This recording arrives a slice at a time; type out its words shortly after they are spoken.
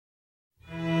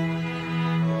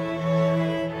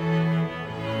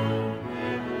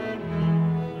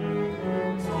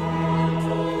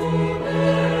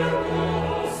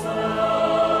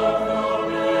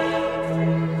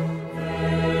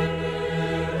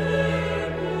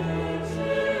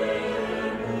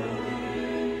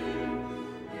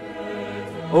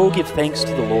Oh, give thanks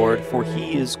to the Lord, for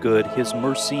he is good, his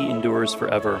mercy endures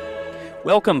forever.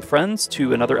 Welcome, friends,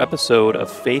 to another episode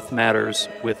of Faith Matters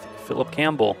with Phillip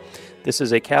Campbell. This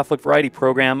is a Catholic variety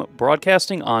program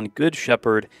broadcasting on Good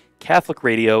Shepherd Catholic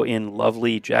Radio in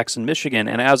lovely Jackson, Michigan.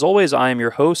 And as always, I am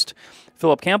your host,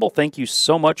 Phillip Campbell. Thank you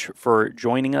so much for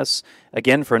joining us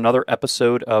again for another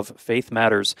episode of Faith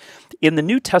Matters. In the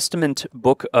New Testament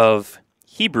book of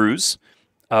Hebrews,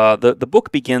 the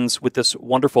book begins with this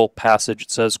wonderful passage.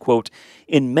 It says, quote,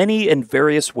 "In many and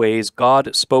various ways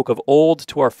God spoke of old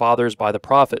to our fathers by the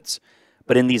prophets,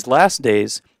 but in these last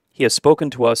days he has spoken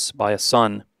to us by a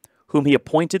Son, whom he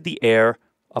appointed the heir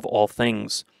of all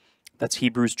things." That's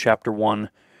Hebrews chapter 1,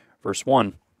 verse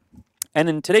 1. And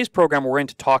in today's program, we're going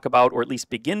to talk about, or at least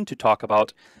begin to talk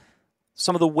about,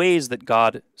 some of the ways that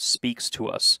God speaks to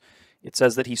us. It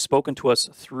says that he's spoken to us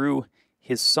through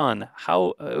his Son.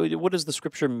 What does the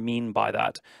Scripture mean by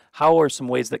that? How are some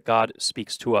ways that God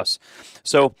speaks to us?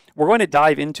 So we're going to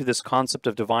dive into this concept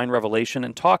of divine revelation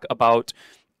and talk about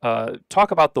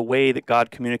the way that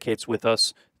God communicates with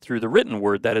us through the written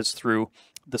word, that is, through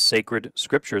the sacred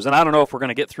Scriptures. And I don't know if we're going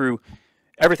to get through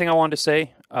everything I wanted to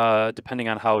say. Depending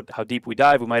on how deep we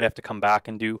dive, we might have to come back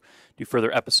and do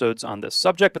further episodes on this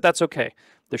subject, but that's okay.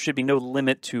 There should be no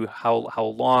limit to how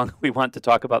long we want to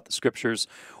talk about the Scriptures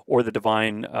or the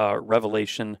divine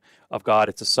revelation of God.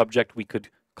 It's a subject we could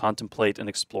contemplate and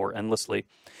explore endlessly.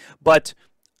 But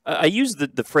I use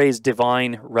the phrase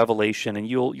divine revelation, and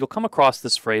you'll come across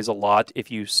this phrase a lot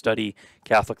if you study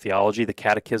Catholic theology. The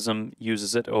Catechism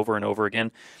uses it over and over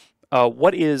again.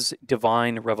 What is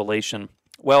divine revelation?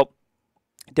 Well,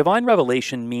 divine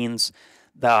revelation means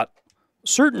that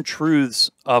certain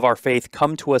truths of our faith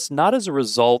come to us not as a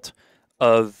result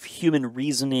of human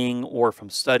reasoning or from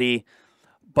study,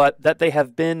 but that they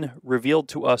have been revealed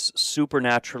to us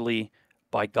supernaturally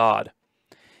by God.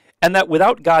 And that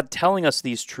without God telling us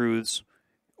these truths,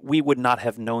 we would not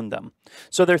have known them.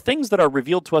 So they're things that are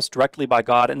revealed to us directly by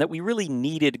God and that we really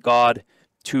needed God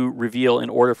to reveal in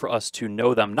order for us to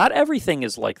know them. Not everything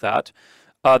is like that.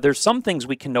 There's some things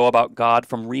we can know about God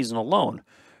from reason alone.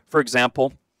 For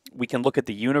example, we can look at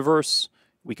the universe,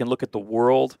 we can look at the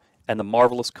world and the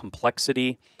marvelous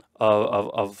complexity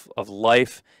of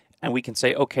life, and we can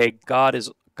say, okay, God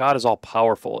is all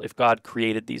powerful. If God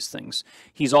created these things,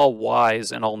 he's all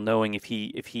wise and all knowing. If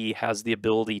he has the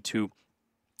ability to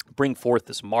bring forth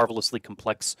this marvelously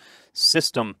complex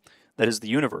system that is the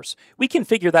universe, we can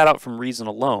figure that out from reason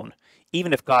alone,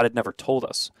 even if God had never told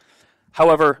us.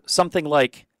 However, something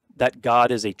like that God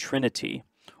is a Trinity,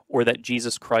 or that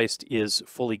Jesus Christ is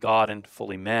fully God and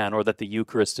fully man, or that the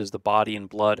Eucharist is the body and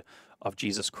blood of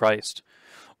Jesus Christ,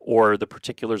 or the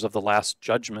particulars of the Last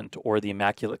Judgment, or the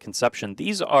Immaculate Conception.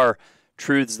 These are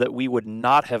truths that we would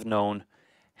not have known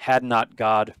had not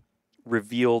God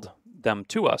revealed them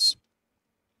to us.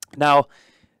 Now,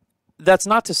 that's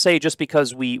not to say just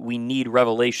because we need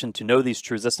revelation to know these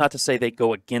truths, that's not to say they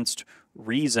go against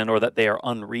reason or that they are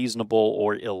unreasonable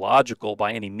or illogical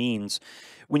by any means.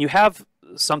 When you have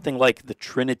something like the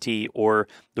Trinity or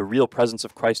the real presence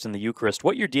of Christ in the Eucharist,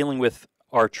 what you're dealing with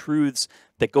are truths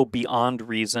that go beyond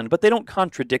reason, but they don't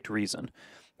contradict reason.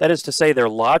 That is to say, they're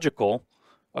logical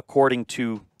according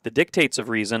to the dictates of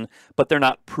reason, but they're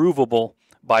not provable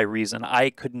by reason. I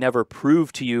could never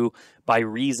prove to you by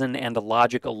reason and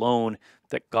logic alone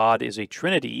that God is a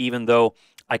Trinity, even though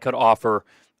I could offer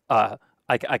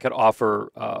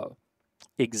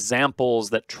examples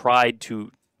that tried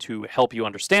to help you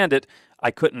understand it. I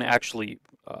couldn't actually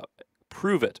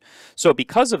prove it. So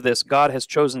because of this, God has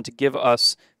chosen to give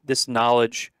us this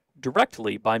knowledge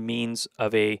directly by means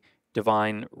of a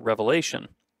divine revelation.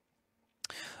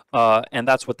 And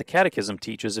that's what the Catechism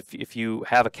teaches. If you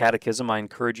have a catechism, I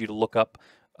encourage you to look up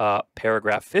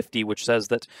paragraph 50, which says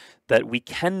that we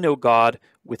can know God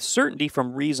with certainty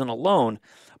from reason alone,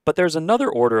 but there's another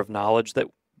order of knowledge that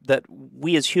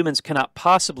we as humans cannot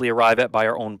possibly arrive at by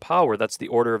our own power. That's the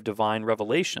order of divine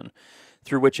revelation,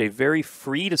 through which a very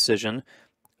free decision,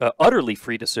 utterly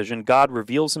free decision, God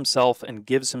reveals himself and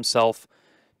gives himself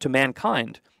to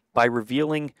mankind by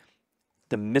revealing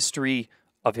the mystery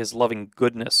of his loving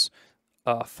goodness,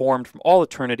 formed from all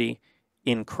eternity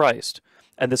in Christ.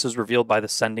 And this is revealed by the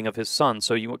sending of his Son.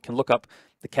 So you can look up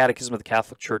the Catechism of the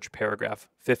Catholic Church, paragraph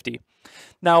 50.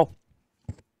 Now,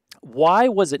 why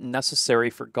was it necessary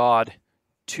for God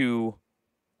to,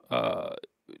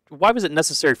 why was it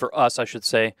necessary for us, I should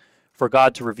say, for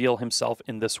God to reveal himself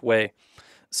in this way?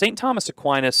 St. Thomas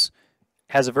Aquinas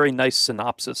has a very nice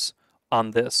synopsis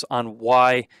on this, on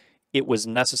why it was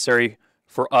necessary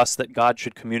for us that God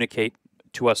should communicate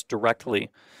to us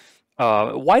directly.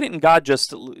 Why didn't God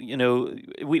just,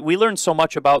 we learn so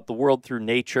much about the world through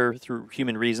nature, through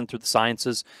human reason, through the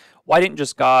sciences. Why didn't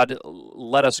just God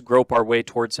let us grope our way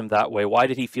towards him that way? Why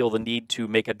did he feel the need to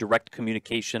make a direct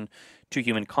communication to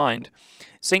humankind?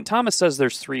 St. Thomas says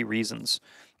there's three reasons.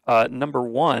 Number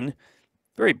one,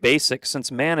 very basic,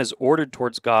 since man is ordered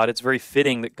towards God, it's very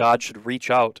fitting that God should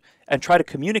reach out and try to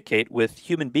communicate with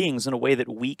human beings in a way that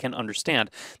we can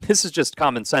understand. This is just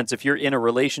common sense. If you're in a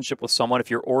relationship with someone, if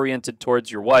you're oriented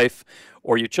towards your wife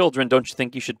or your children, don't you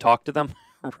think you should talk to them?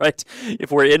 Right?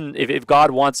 If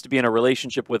God wants to be in a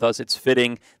relationship with us, it's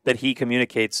fitting that he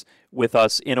communicates with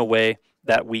us in a way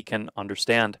that we can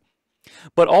understand.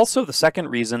 But also the second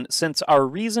reason, since our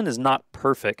reason is not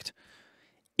perfect,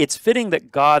 it's fitting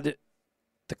that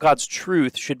God's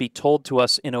truth should be told to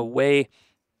us in a way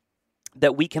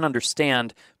that we can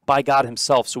understand by God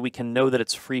himself, so we can know that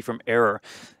it's free from error.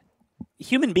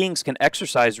 Human beings can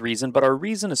exercise reason, but our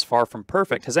reason is far from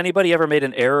perfect. Has anybody ever made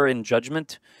an error in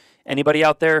judgment? Anybody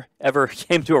out there ever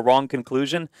came to a wrong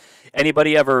conclusion?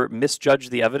 Anybody ever misjudged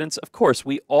the evidence? Of course,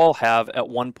 we all have at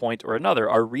one point or another.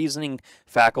 Our reasoning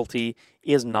faculty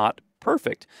is not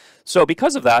perfect. So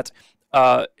because of that,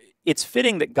 it's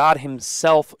fitting that God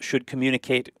himself should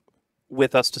communicate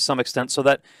with us to some extent so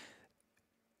that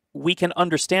we can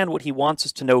understand what he wants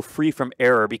us to know free from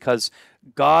error, because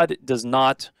God is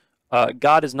not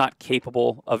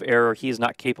capable of error. He is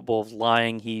not capable of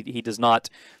lying. He does not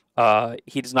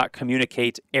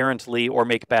communicate errantly or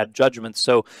make bad judgments.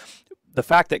 So the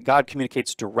fact that God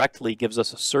communicates directly gives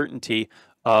us a certainty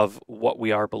of what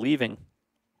we are believing.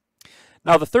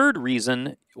 Now, the third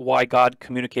reason why God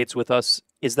communicates with us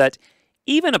is that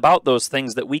even about those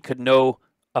things that we could know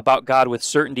about God with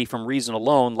certainty from reason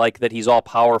alone, like that he's all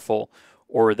powerful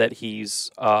or that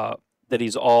he's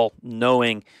all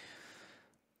knowing,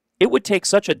 it would take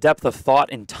such a depth of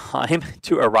thought and time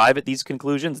to arrive at these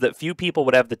conclusions that few people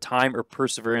would have the time or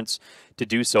perseverance to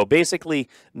do so. Basically,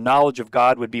 knowledge of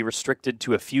God would be restricted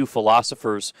to a few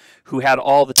philosophers who had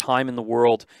all the time in the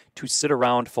world to sit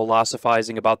around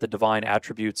philosophizing about the divine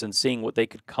attributes and seeing what they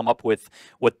could come up with,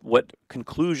 what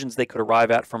conclusions they could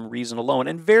arrive at from reason alone.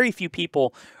 And very few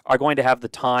people are going to have the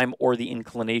time or the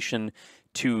inclination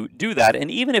to do that.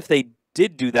 And even if they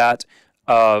did do that,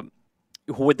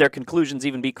 would their conclusions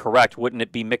even be correct? Wouldn't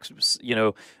it be mixed,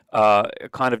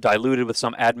 kind of diluted with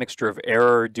some admixture of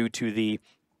error due to the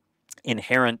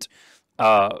inherent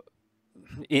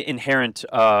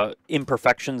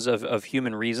imperfections of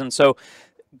human reason? So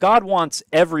God wants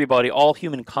everybody, all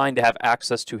humankind, to have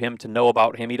access to him, to know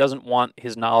about him. He doesn't want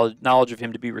his knowledge of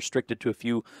him to be restricted to a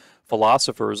few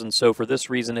philosophers. And so for this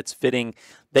reason, it's fitting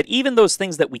that even those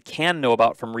things that we can know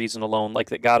about from reason alone, like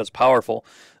that God is powerful,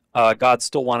 God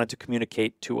still wanted to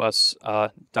communicate to us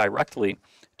directly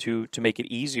to make it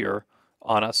easier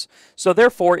on us. So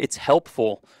therefore, it's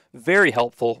helpful, very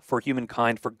helpful for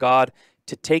humankind, for God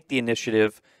to take the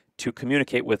initiative to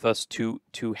communicate with us, to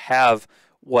have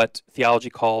what theology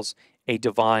calls a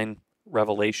divine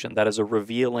revelation. That is a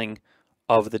revealing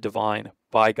of the divine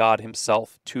by God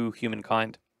himself to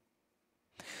humankind.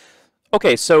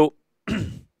 Okay, so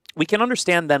we can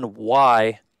understand then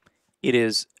why it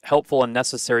is helpful and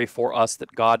necessary for us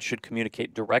that God should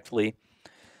communicate directly.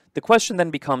 The question then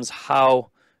becomes,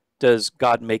 how does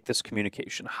God make this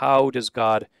communication? How does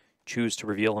God choose to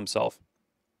reveal himself?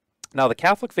 Now, the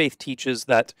Catholic faith teaches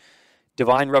that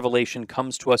divine revelation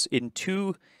comes to us in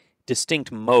two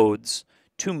distinct modes,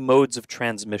 two modes of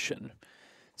transmission.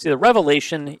 See,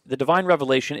 the divine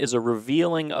revelation is a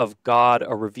revealing of God,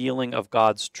 a revealing of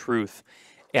God's truth.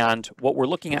 And what we're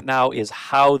looking at now is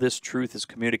how this truth is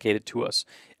communicated to us.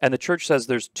 And the Church says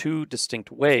there's two distinct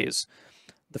ways.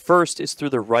 The first is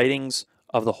through the writings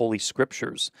of the Holy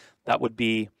Scriptures. That would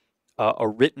be a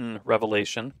written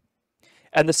revelation.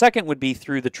 And the second would be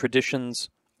through the traditions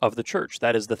of the Church.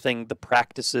 That is the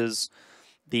practices,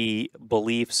 the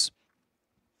beliefs,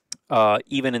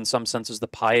 even in some senses the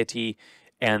piety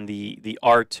and the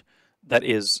art that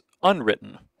is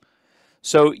unwritten.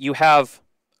 So you have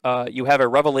a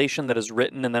revelation that is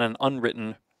written and then an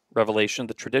unwritten revelation,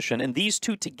 the tradition. And these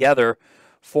two together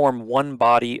form one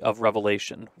body of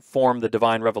revelation, form the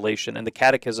divine revelation. And the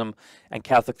Catechism and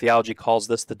Catholic theology calls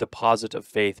this the deposit of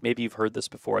faith. Maybe you've heard this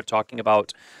before, talking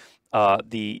about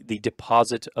the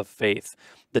deposit of faith.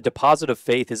 The deposit of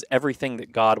faith is everything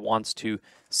that God wants to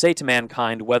say to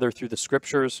mankind, whether through the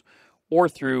Scriptures or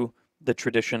through the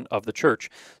tradition of the Church.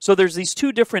 So there's these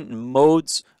two different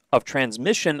modes of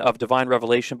transmission of divine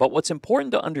revelation, but what's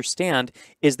important to understand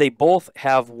is they both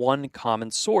have one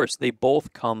common source. They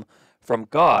both come from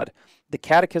God. The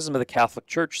Catechism of the Catholic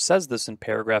Church says this in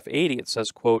paragraph 80. It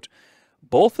says, quote,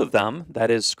 both of them,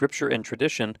 that is, Scripture and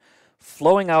tradition,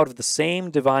 flowing out of the same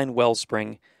divine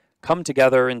wellspring, come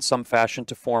together in some fashion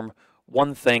to form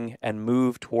one thing and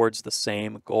move towards the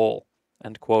same goal."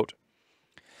 End quote.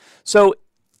 So,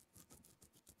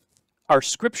 our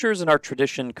Scriptures and our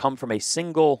tradition come from a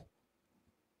single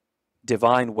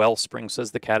divine wellspring,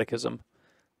 says the Catechism.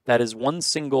 That is one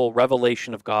single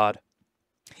revelation of God.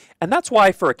 And that's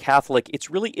why, for a Catholic, it's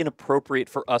really inappropriate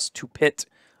for us to pit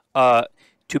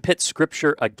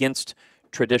Scripture against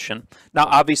tradition. Now,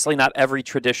 obviously, not every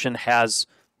tradition has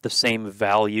the same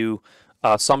value.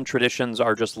 Some traditions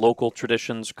are just local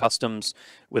traditions, customs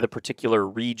with a particular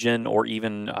region or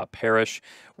even parish.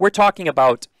 We're talking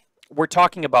about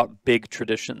big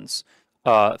traditions,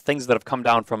 things that have come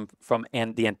down from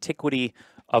the antiquity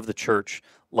of the church,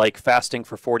 like fasting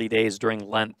for 40 days during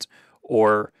Lent,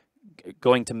 or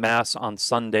going to Mass on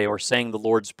Sunday, or saying the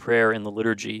Lord's Prayer in the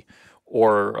liturgy,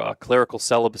 or clerical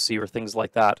celibacy, or things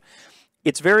like that.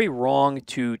 It's very wrong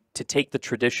to take the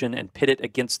tradition and pit it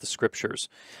against the Scriptures,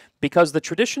 because the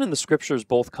tradition and the Scriptures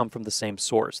both come from the same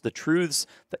source. The truths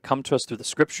that come to us through the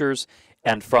Scriptures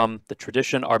and from the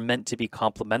tradition are meant to be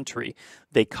complementary.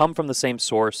 They come from the same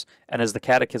source, and as the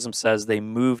Catechism says, they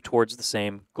move towards the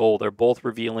same goal. They're both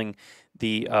revealing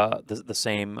the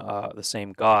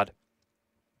same God,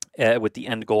 with the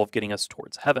end goal of getting us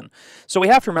towards heaven. So we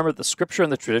have to remember that the Scripture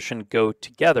and the tradition go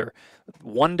together.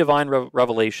 One divine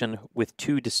revelation with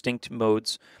two distinct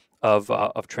modes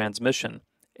of transmission,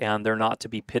 and they're not to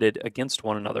be pitted against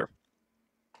one another.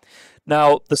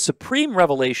 Now, the supreme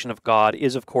revelation of God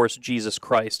is, of course, Jesus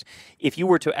Christ. If you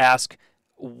were to ask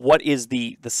what is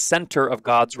the center of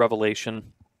God's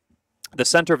revelation, the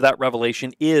center of that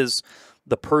revelation is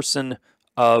the person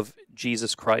of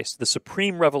Jesus Christ, the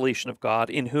supreme revelation of God,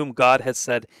 in whom God has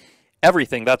said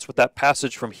everything. That's what that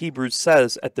passage from Hebrews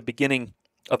says at the beginning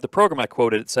of the program I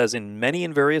quoted. It says, "In many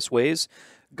and various ways,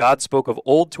 God spoke of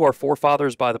old to our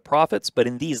forefathers by the prophets, but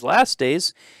in these last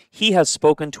days, he has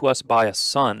spoken to us by a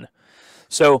Son."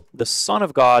 So the Son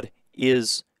of God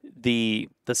is the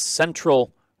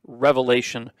central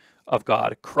revelation of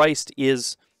God. Christ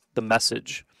is the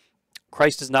message.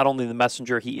 Christ is not only the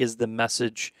messenger, he is the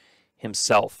message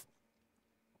himself.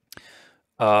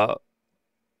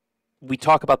 We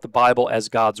talk about the Bible as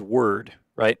God's Word,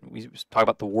 right? We talk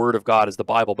about the Word of God as the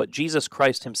Bible, but Jesus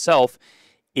Christ himself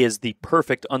is the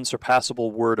perfect,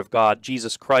 unsurpassable Word of God.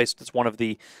 Jesus Christ is one of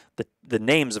the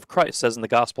names of Christ. It says in the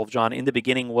Gospel of John, "In the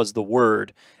beginning was the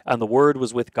Word, and the Word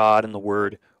was with God, and the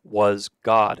Word was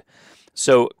God."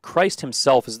 So Christ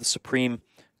himself is the supreme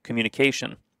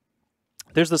communication.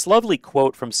 There's this lovely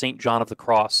quote from St. John of the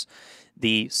Cross,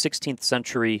 the 16th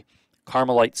century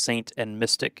Carmelite saint and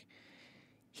mystic.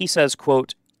 He says,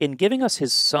 quote, "In giving us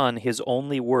his Son, his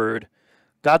only Word,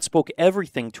 God spoke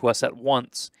everything to us at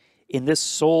once in this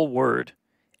sole word,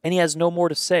 and he has no more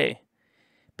to say,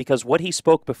 because what he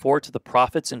spoke before to the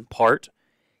prophets in part,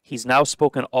 he's now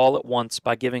spoken all at once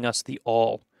by giving us the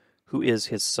all, who is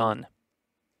his Son."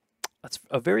 That's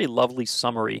a very lovely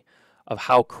summary of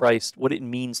how Christ, what it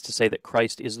means to say that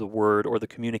Christ is the Word or the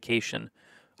communication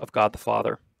of God the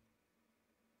Father.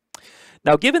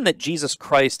 Now, given that Jesus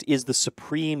Christ is the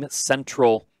supreme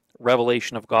central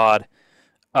revelation of God,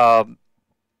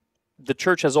 the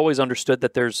church has always understood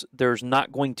that there's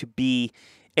not going to be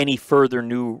any further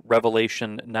new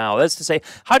revelation now. That's to say,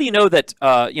 how do you know that,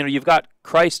 you've got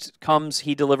Christ comes,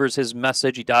 he delivers his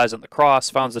message, he dies on the cross,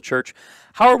 founds the church.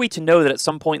 How are we to know that at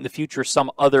some point in the future,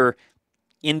 some other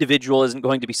individual isn't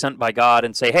going to be sent by God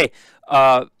and say, "Hey,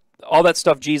 all that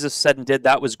stuff Jesus said and did,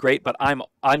 that was great, but I'm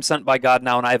sent by God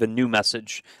now, and I have a new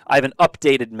message. I have an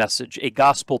updated message, a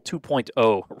gospel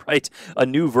 2.0, right? A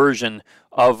new version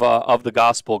of the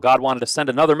gospel. God wanted to send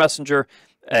another messenger,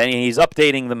 and he's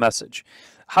updating the message."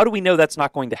 How do we know that's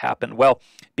not going to happen? Well,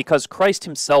 because Christ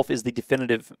himself is the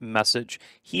definitive message.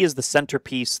 He is the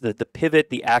centerpiece, the pivot,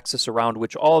 the axis around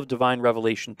which all of divine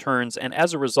revelation turns, and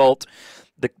as a result,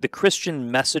 the Christian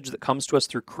message that comes to us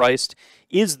through Christ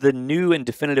is the new and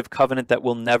definitive covenant that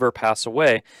will never pass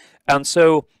away. And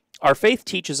so our faith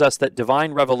teaches us that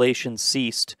divine revelation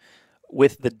ceased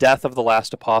with the death of the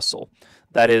last apostle.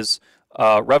 That is,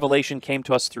 revelation came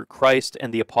to us through Christ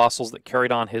and the apostles that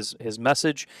carried on his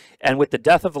message. And with the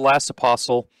death of the last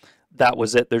apostle, that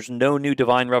was it. There's no new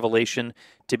divine revelation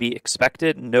to be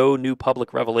expected. No new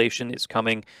public revelation is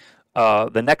coming.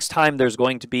 The next time there's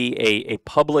going to be a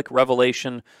public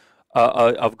revelation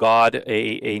of God,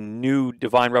 a new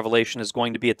divine revelation is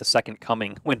going to be at the second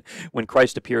coming, when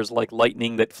Christ appears like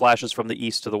lightning that flashes from the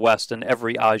east to the west, and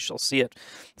every eye shall see it,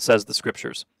 says the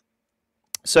Scriptures.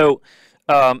 So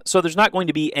there's not going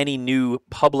to be any new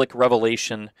public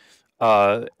revelation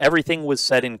Everything was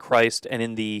said in Christ and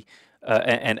in the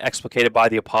and explicated by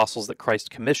the apostles that Christ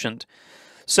commissioned.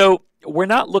 So we're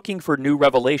not looking for new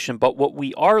revelation, but what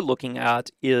we are looking at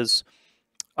is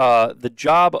the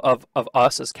job of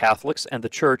us as Catholics and the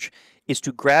Church is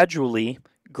to gradually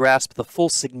grasp the full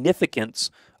significance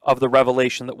of the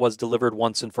revelation that was delivered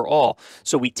once and for all.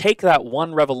 So we take that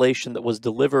one revelation that was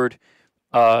delivered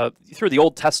through the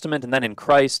Old Testament and then in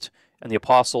Christ and the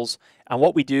apostles, and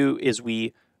what we do is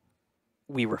we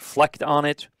reflect on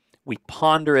it, we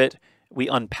ponder it, we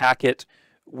unpack it,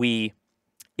 we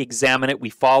examine it, we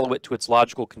follow it to its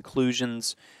logical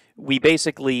conclusions. We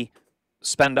basically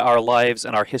spend our lives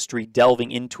and our history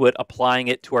delving into it, applying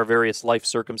it to our various life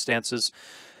circumstances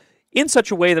in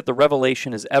such a way that the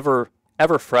revelation is ever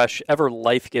fresh, ever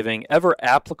life-giving, ever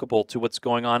applicable to what's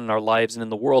going on in our lives and in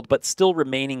the world, but still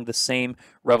remaining the same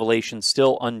revelation,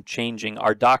 still unchanging.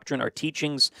 Our doctrine, our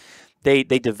teachings, they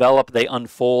develop, they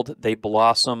unfold, they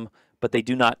blossom, but they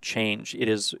do not change. It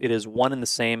is one and the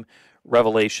same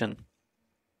revelation.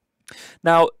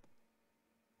 Now,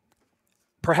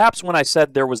 perhaps when I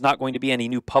said there was not going to be any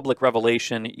new public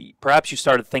revelation, perhaps you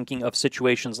started thinking of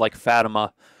situations like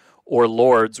Fatima or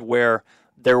Lourdes, where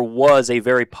there was a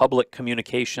very public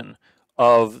communication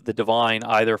of the divine,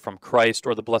 either from Christ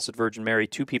or the Blessed Virgin Mary,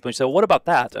 to people. And you say, well, what about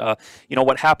that?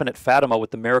 What happened at Fatima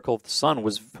with the miracle of the sun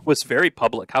was very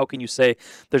public. How can you say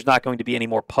there's not going to be any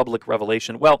more public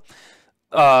revelation? Well,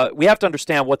 we have to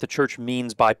understand what the Church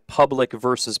means by public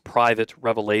versus private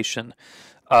revelation.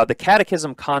 The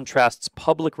Catechism contrasts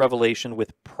public revelation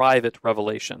with private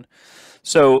revelation.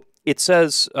 So it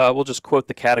says, we'll just quote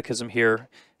the Catechism here,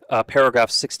 paragraph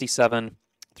 67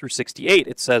 through 68.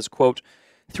 It says, quote,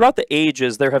 "Throughout the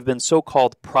ages there have been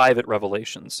so-called private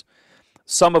revelations,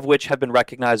 some of which have been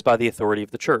recognized by the authority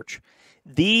of the Church.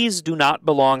 These do not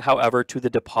belong, however, to the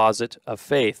deposit of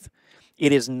faith.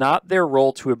 It is not their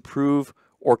role to improve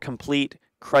or complete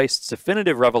Christ's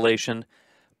definitive revelation,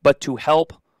 but to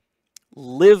help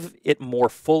live it more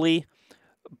fully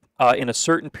in a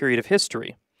certain period of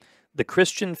history. The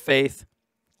Christian faith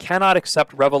cannot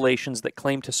accept revelations that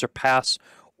claim to surpass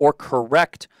or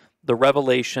correct the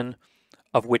revelation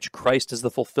of which Christ is the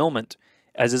fulfillment,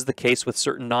 as is the case with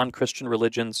certain non-Christian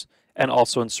religions and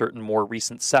also in certain more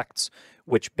recent sects,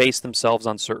 which base themselves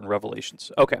on certain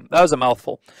revelations." Okay, that was a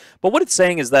mouthful. But what it's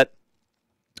saying is that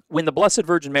when the Blessed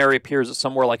Virgin Mary appears at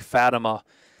somewhere like Fatima,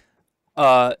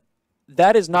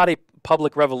 that is not a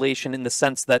public revelation in the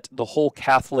sense that the whole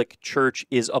Catholic Church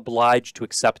is obliged to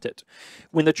accept it.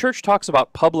 When the Church talks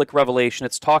about public revelation,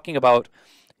 it's talking about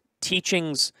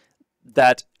teachings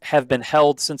that have been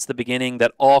held since the beginning,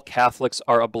 that all Catholics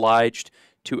are obliged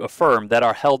to affirm, that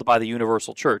are held by the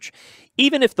Universal Church.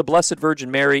 Even if the Blessed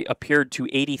Virgin Mary appeared to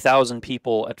 80,000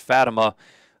 people at Fatima,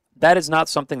 that is not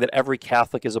something that every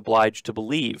Catholic is obliged to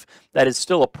believe. That is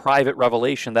still a private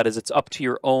revelation. That is, it's up to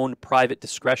your own private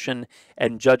discretion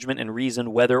and judgment and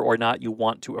reason whether or not you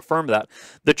want to affirm that.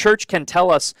 The Church can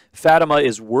tell us Fatima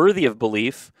is worthy of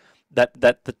belief, that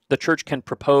the Church can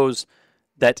propose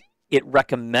that it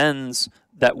recommends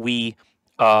that we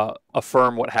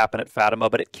affirm what happened at Fatima,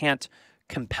 but it can't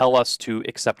compel us to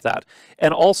accept that.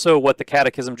 And also what the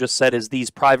Catechism just said is these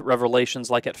private revelations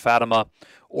like at Fatima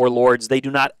or Lourdes, they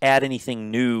do not add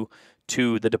anything new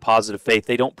to the deposit of faith.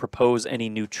 They don't propose any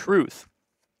new truth.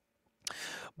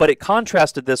 But it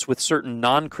contrasted this with certain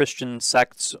non-Christian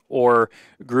sects or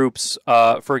groups,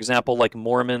 for example, like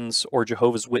Mormons or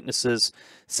Jehovah's Witnesses,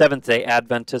 Seventh-day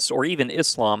Adventists, or even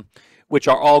Islam, which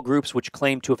are all groups which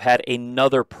claim to have had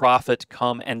another prophet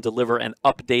come and deliver an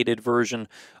updated version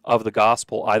of the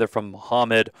gospel, either from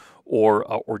Muhammad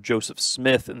or Joseph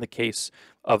Smith in the case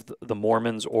of the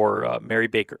Mormons, or Mary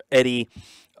Baker Eddy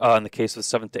in the case of the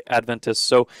Seventh-day Adventists.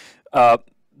 So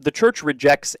the Church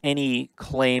rejects any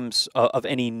claims of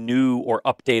any new or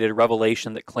updated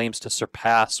revelation that claims to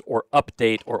surpass or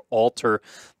update or alter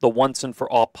the once and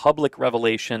for all public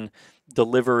revelation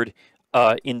delivered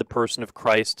in the person of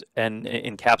Christ and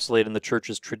encapsulated in the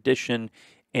Church's tradition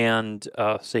and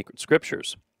sacred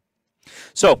scriptures.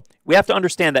 So we have to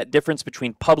understand that difference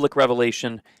between public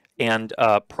revelation and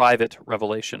private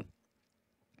revelation.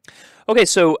 Okay,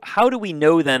 so how do we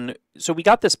know then? So we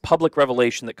got this public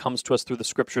revelation that comes to us through the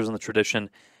scriptures and the tradition.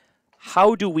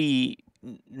 How do we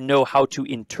know how to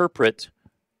interpret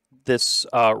this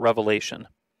revelation?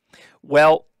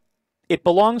 Well, it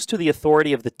belongs to the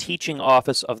authority of the teaching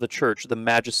office of the Church, the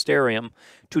magisterium,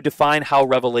 to define how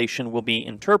revelation will be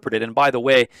interpreted. And by the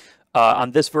way,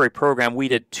 on this very program, we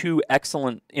did 2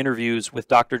 excellent interviews with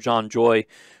Dr. John Joy,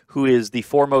 who is the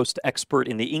foremost expert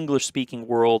in the English-speaking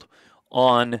world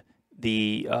on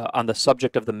on the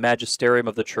subject of the magisterium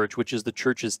of the church, which is the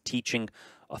church's teaching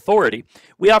authority.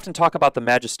 We often talk about the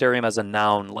magisterium as a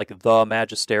noun, like the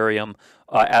magisterium,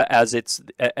 as it's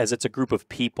a group of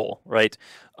people, right?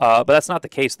 But that's not the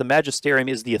case. The magisterium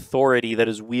is the authority that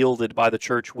is wielded by the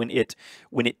church when it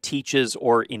teaches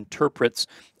or interprets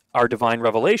our divine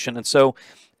revelation. And so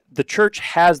the church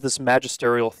has this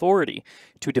magisterial authority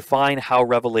to define how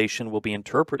revelation will be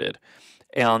interpreted.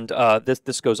 And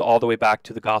this goes all the way back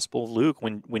to the Gospel of Luke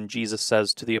when Jesus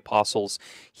says to the apostles,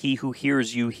 "He who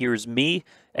hears you hears me,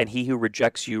 and he who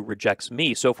rejects you rejects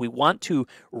me." So if we want to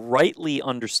rightly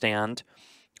understand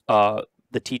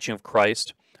the teaching of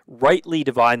Christ, rightly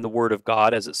divine the Word of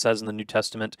God, as it says in the New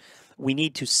Testament, we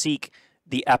need to seek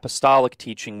the apostolic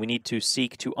teaching. We need to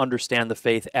seek to understand the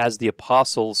faith as the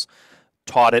apostles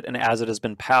taught it and as it has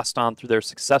been passed on through their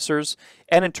successors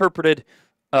and interpreted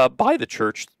by the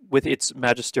church with its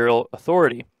magisterial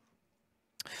authority.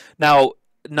 Now,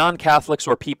 non-Catholics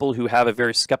or people who have a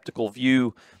very skeptical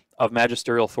view of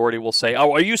magisterial authority will say,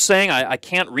 "Oh, are you saying I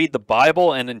can't read the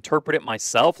Bible and interpret it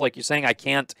myself? Like you're saying I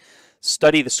can't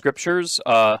study the scriptures?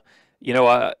 Does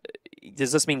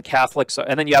this mean Catholics?"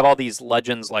 And then you have all these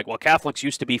legends like, well, Catholics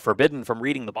used to be forbidden from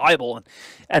reading the Bible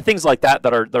and things like that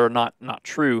are not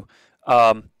true.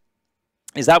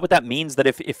 Is that what that means? That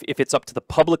if it's up to the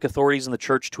public authorities in the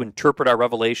church to interpret our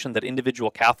revelation, that individual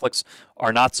Catholics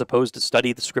are not supposed to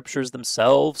study the scriptures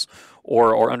themselves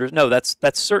No,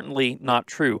 that's certainly not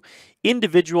true.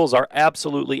 Individuals are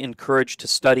absolutely encouraged to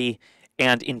study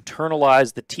and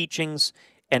internalize the teachings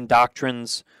and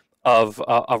doctrines of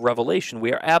revelation.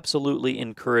 We are absolutely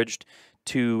encouraged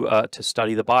to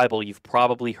study the Bible. You've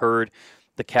probably heard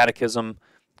the Catechism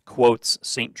quotes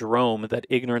St. Jerome that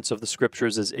ignorance of the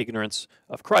scriptures is ignorance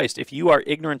of Christ. If you are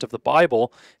ignorant of the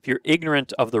Bible, if you're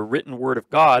ignorant of the written word of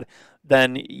God,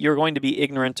 then you're going to be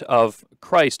ignorant of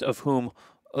Christ, of whom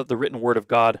the written word of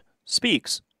God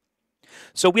speaks.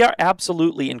 So we are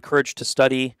absolutely encouraged to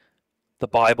study the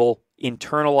Bible,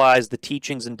 internalize the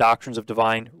teachings and doctrines of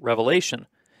divine revelation.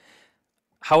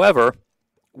 However,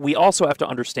 we also have to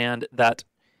understand that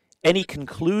any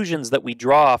conclusions that we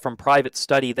draw from private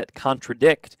study that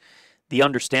contradict the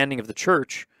understanding of the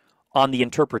church on the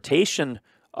interpretation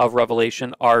of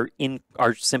revelation are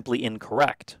simply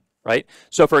incorrect, right?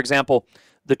 So, for example,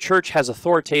 the church has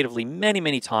authoritatively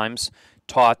many times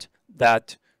taught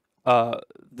that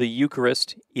the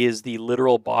Eucharist is the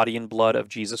literal body and blood of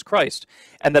Jesus Christ,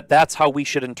 and that's how we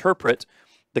should interpret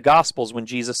the Gospels when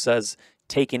Jesus says,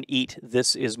 "Take and eat,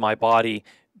 this is my body,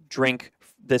 drink,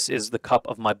 this is the cup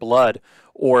of my blood,"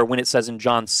 or when it says in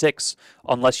John 6,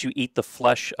 "Unless you eat the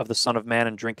flesh of the Son of Man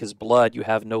and drink his blood, you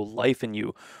have no life in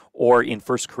you," or in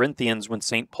 1 Corinthians when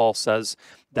St. Paul says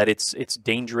that it's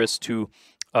dangerous to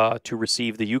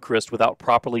receive the Eucharist without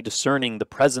properly discerning the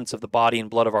presence of the body and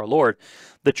blood of our Lord.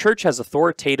 The church has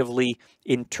authoritatively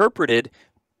interpreted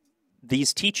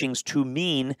these teachings to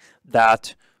mean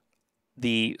that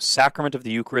the sacrament of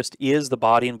the Eucharist is the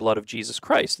body and blood of Jesus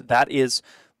Christ. That is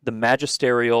the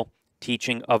magisterial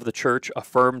teaching of the church,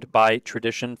 affirmed by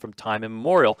tradition from time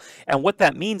immemorial. And what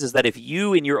that means is that if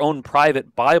you, in your own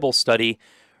private Bible study,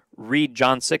 read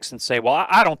John 6 and say, "Well,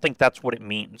 I don't think that's what it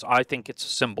means. I think it's a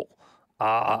symbol.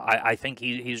 I think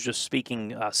he's just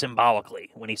speaking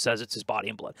symbolically when he says it's his body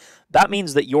and blood," that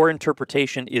means that your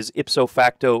interpretation is ipso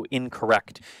facto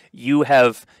incorrect. You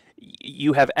have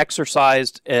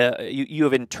exercised, you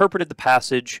have interpreted the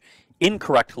passage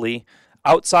incorrectly,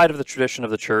 outside of the tradition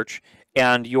of the church,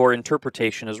 and your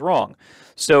interpretation is wrong.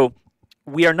 So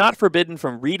we are not forbidden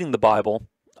from reading the Bible.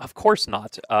 Of course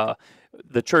not.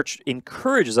 The church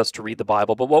encourages us to read the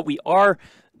Bible, but what we are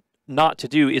not to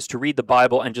do is to read the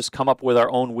Bible and just come up with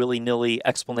our own willy-nilly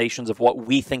explanations of what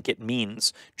we think it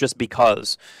means just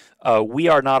because. We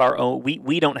are not our own.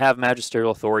 We don't have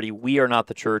magisterial authority. We are not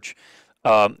the church.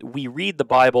 We read the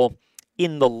Bible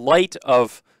in the light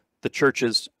of the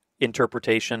church's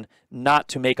interpretation, not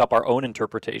to make up our own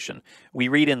interpretation. We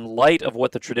read in light of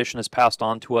what the tradition has passed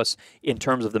on to us in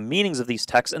terms of the meanings of these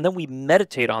texts, and then we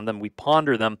meditate on them, we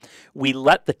ponder them, we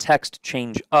let the text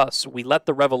change us, we let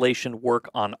the revelation work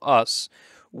on us.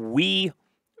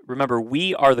 Remember,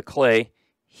 we are the clay,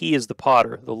 he is the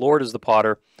potter, the Lord is the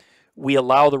potter. We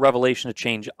allow the revelation to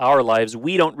change our lives.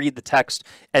 We don't read the text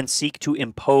and seek to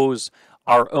impose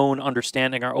our own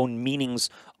understanding, our own meanings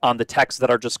on the texts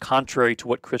that are just contrary to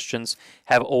what Christians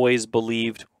have always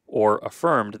believed or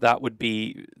affirmed. That would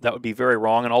be very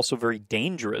wrong and also very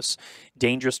dangerous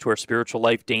to our spiritual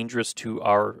life, dangerous to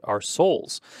our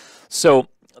souls. So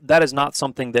that is not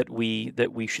something that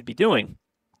we should be doing.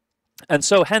 And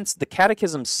so hence the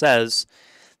Catechism says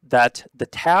that the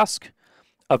task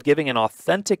of giving an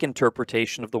authentic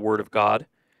interpretation of the Word of God,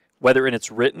 whether in its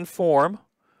written form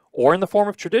or in the form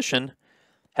of tradition,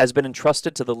 has been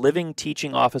entrusted to the living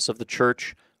teaching office of the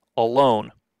Church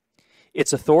alone.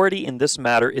 Its authority in this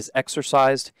matter is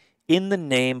exercised in the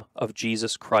name of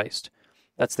Jesus Christ.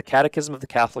 That's the Catechism of the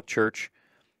Catholic Church,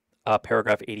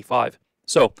 paragraph 85.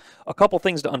 So, a couple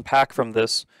things to unpack from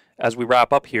this as we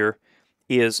wrap up here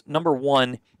is, number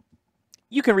one,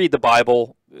 you can read the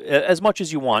Bible as much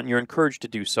as you want, and you're encouraged to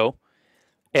do so,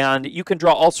 and you can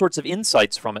draw all sorts of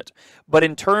insights from it. But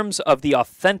in terms of the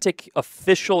authentic,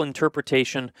 official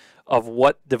interpretation of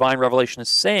what divine revelation is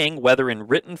saying, whether in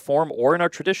written form or in our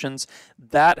traditions,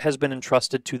 that has been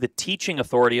entrusted to the teaching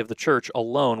authority of the Church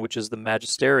alone, which is the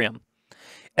magisterium.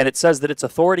 And it says that its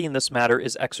authority in this matter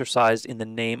is exercised in the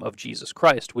name of Jesus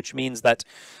Christ, which means that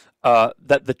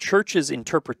that the Church's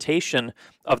interpretation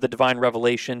of the divine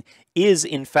revelation is,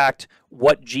 in fact,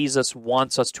 what Jesus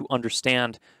wants us to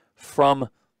understand from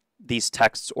these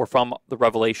texts or from the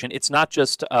revelation. It's not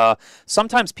just,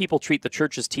 sometimes people treat the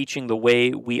Church's teaching the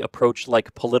way we approach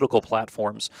like political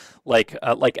platforms, like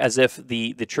as if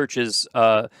the Church's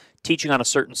teaching on a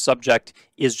certain subject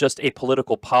is just a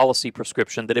political policy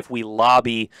prescription that if we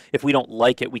don't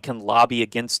like it, we can lobby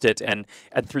against it and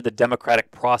through the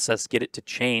democratic process get it to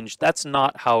change. That's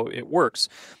not how it works.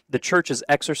 The Church is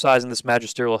exercising this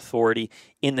magisterial authority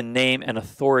in the name and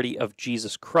authority of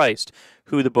Jesus Christ,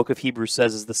 who the book of Hebrews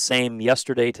says is the same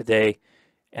yesterday, today,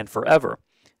 and forever.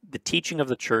 The teaching of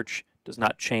the Church does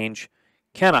not change,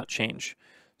 cannot change.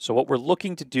 So what we're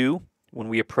looking to do when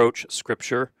we approach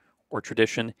Scripture or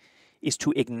tradition is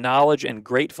to acknowledge and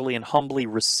gratefully and humbly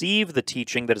receive the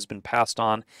teaching that has been passed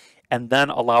on, and then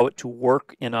allow it to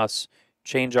work in us,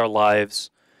 change our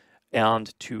lives,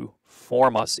 and to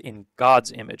form us in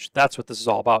God's image. That's what this is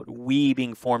all about. We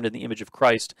being formed in the image of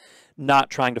Christ, not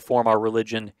trying to form our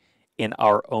religion in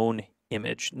our own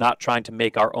image, not trying to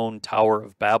make our own Tower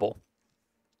of Babel.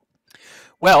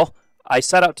 Well, I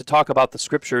set out to talk about the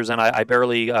Scriptures, and I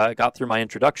barely got through my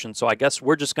introduction, so I guess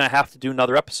we're just going to have to do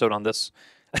another episode on this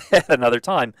at another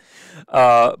time.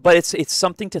 But it's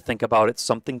something to think about. It's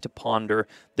something to ponder.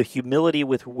 The humility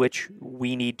with which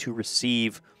we need to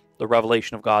receive the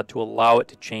revelation of God to allow it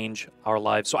to change our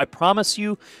lives. So I promise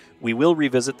you we will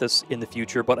revisit this in the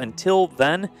future. But until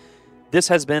then, this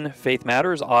has been Faith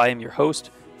Matters. I am your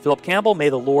host, Phillip Campbell. May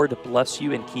the Lord bless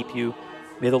you and keep you.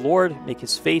 May the Lord make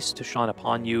his face to shine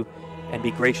upon you and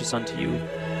be gracious unto you.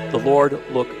 The Lord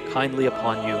look kindly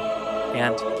upon you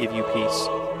and give you peace.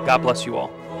 God bless you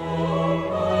all.